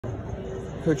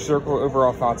Coach Zerkle,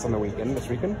 overall thoughts on the weekend, this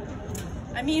weekend?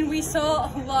 I mean, we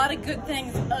saw a lot of good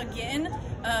things again.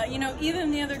 You know,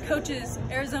 even the other coaches,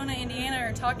 Arizona, Indiana,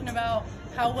 are talking about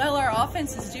how well our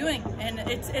offense is doing, and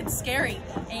it's scary.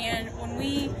 And when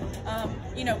we,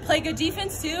 you know, play good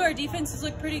defense too, our defenses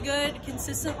look pretty good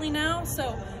consistently now.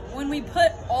 So when we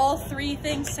put all three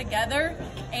things together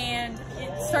and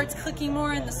it starts clicking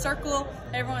more in the circle,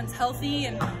 everyone's healthy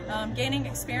and gaining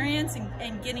experience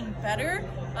and getting better,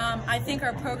 I think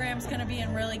our program's going to be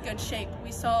in really good shape.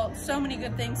 We saw so many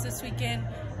good things this weekend.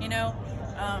 You know,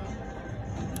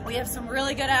 we have some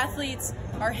really good athletes.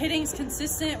 Our hitting's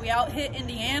consistent. We out-hit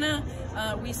Indiana.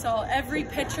 We saw every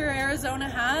pitcher Arizona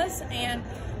has, and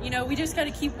you know, we just got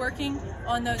to keep working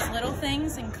on those little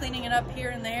things and cleaning it up here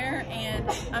and there. And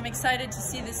I'm excited to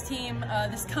see this team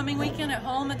this coming weekend at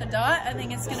home at the Dot. I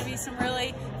think it's going to be some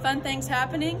really fun things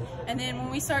happening. And then when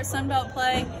we start Sunbelt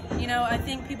play, you know, I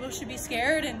think people should be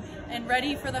scared and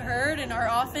ready for the herd and our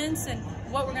offense and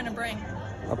what we're going to bring.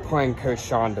 Playing Coach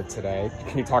Shonda today,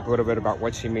 can you talk a little bit about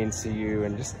what she means to you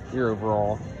and just your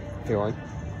overall feeling?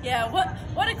 Yeah,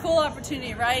 what a cool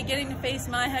opportunity, right? Getting to face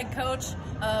my head coach,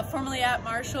 formerly at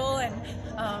Marshall, and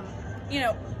you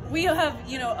know, we have,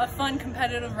 you know, a fun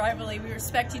competitive rivalry. We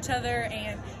respect each other,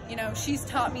 and you know, she's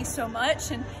taught me so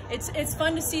much, and it's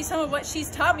fun to see some of what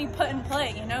she's taught me put in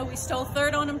play. You know, we stole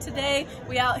third on them today,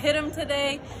 we out-hit them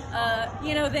today.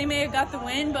 You know, they may have got the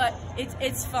win, but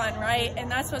it's fun, right?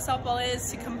 And that's what softball is,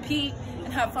 to compete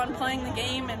and have fun playing the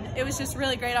game, and it was just a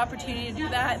really great opportunity to do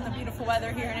that in the beautiful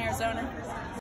weather here in Arizona.